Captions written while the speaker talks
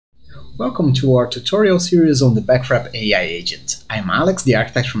Welcome to our tutorial series on the Back4app AI Agent. I'm Alex, the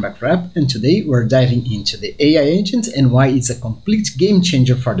architect from Back4app, and today we're diving into the AI Agent and why it's a complete game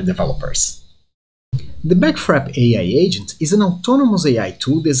changer for the developers. The Back4app AI Agent is an autonomous AI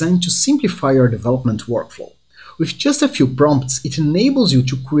tool designed to simplify your development workflow. With just a few prompts, it enables you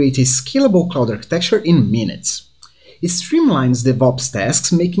to create a scalable cloud architecture in minutes. It streamlines DevOps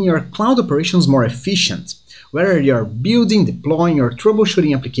tasks, making your cloud operations more efficient. Whether you're building, deploying, or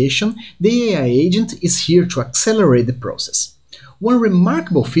troubleshooting application, the AI agent is here to accelerate the process. One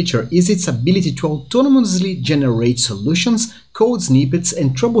remarkable feature is its ability to autonomously generate solutions, code snippets,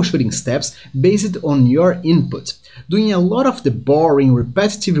 and troubleshooting steps based on your input, doing a lot of the boring,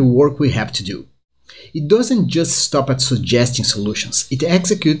 repetitive work we have to do. It doesn't just stop at suggesting solutions, it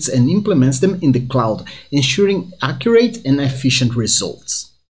executes and implements them in the cloud, ensuring accurate and efficient results.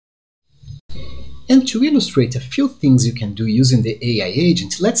 And to illustrate a few things you can do using the AI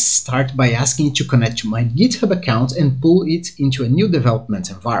agent, let's start by asking it to connect to my GitHub account and pull it into a new development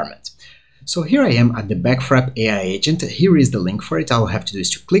environment. So here I am at the Back4app AI agent. Here is the link for it. All I have to do is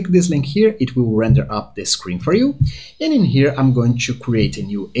to click this link here. It will render up the screen for you. And in here, I'm going to create a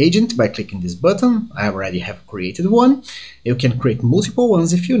new agent by clicking this button. I already have created one. You can create multiple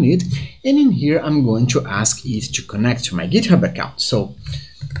ones if you need. And in here, I'm going to ask it to connect to my GitHub account. So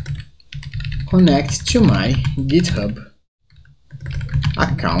connect to my GitHub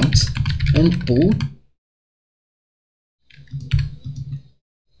account and pull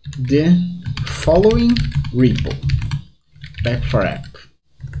the following repo: Back4app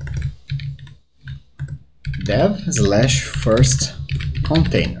dev/first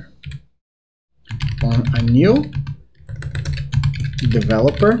container on a new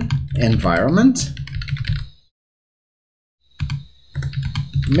developer environment.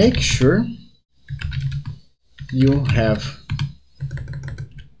 Make sure you have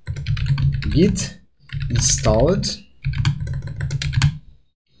Git installed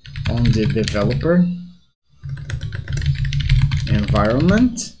on the developer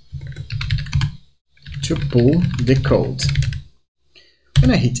environment to pull the code.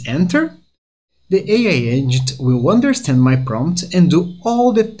 When I hit enter, the AI agent will understand my prompt and do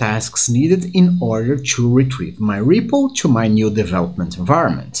all the tasks needed in order to retrieve my repo to my new development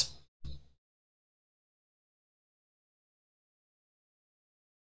environment.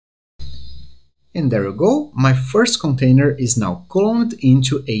 And there you go, my first container is now cloned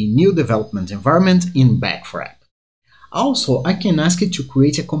into a new development environment in Back4app. Also, I can ask it to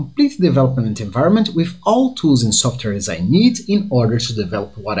create a complete development environment with all tools and software I need in order to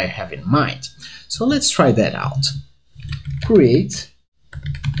develop what I have in mind. So let's try that out. Create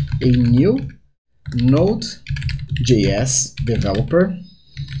a new Node.js developer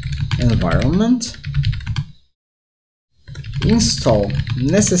environment. Install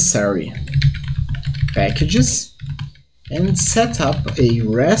necessary packages and set up a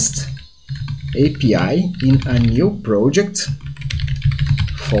REST API in a new project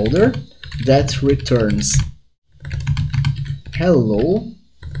folder that returns hello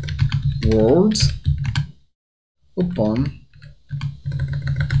world upon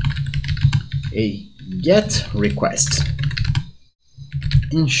a GET request.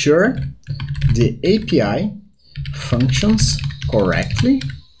 Ensure the API functions correctly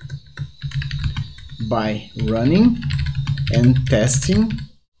by running and testing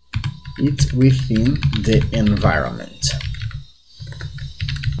it within the environment.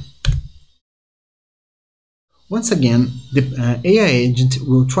 Once again, the AI agent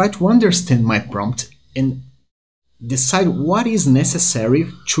will try to understand my prompt and decide what is necessary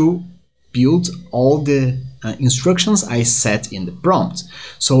to build all the instructions I set in the prompt.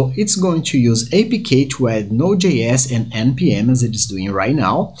 So it's going to use APK to add Node.js and NPM as it is doing right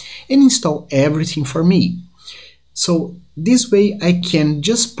now and install everything for me. So this way I can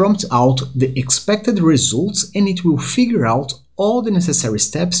just prompt out the expected results and it will figure out all the necessary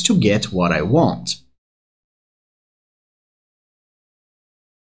steps to get what I want.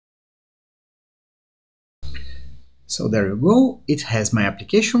 So there you go, it has my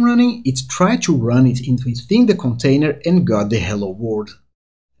application running, it tried to run it within the container and got the hello world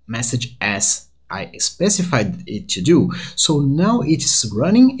message as I specified it to do. So now it is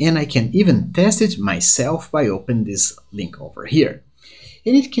running and I can even test it myself by opening this link over here.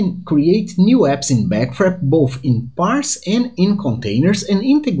 And it can create new apps in Back4app both in parse and in containers and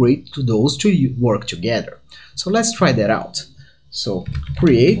integrate to those to work together. So let's try that out. So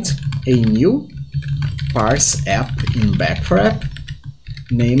create a new parse app in Back4app,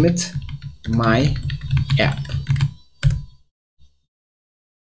 name it my app.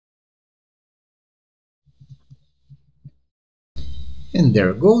 and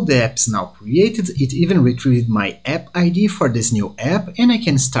there you go, the app's now created. It even retrieved my app ID for this new app, and I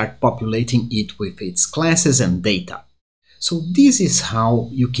can start populating it with its classes and data. So this is how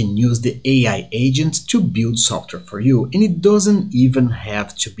you can use the AI agent to build software for you, and it doesn't even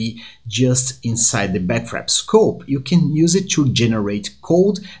have to be just inside the Back4app scope. You can use it to generate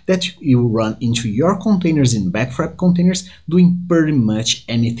code that you run into your containers in Back4app containers, doing pretty much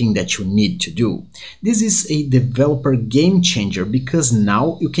anything that you need to do. This is a developer game changer because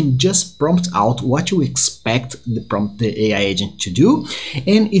now you can just prompt out what you expect the AI agent to do,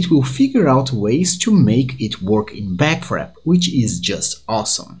 and it will figure out ways to make it work in Back4app, which is just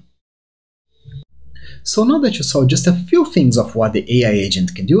awesome. So now that you saw just a few things of what the AI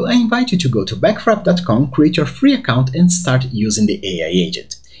agent can do, I invite you to go to back4app.com, create your free account and start using the AI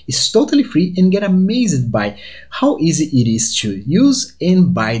agent. It's totally free and get amazed by how easy it is to use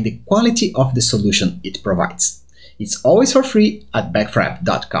and by the quality of the solution it provides. It's always for free at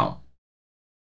back4app.com.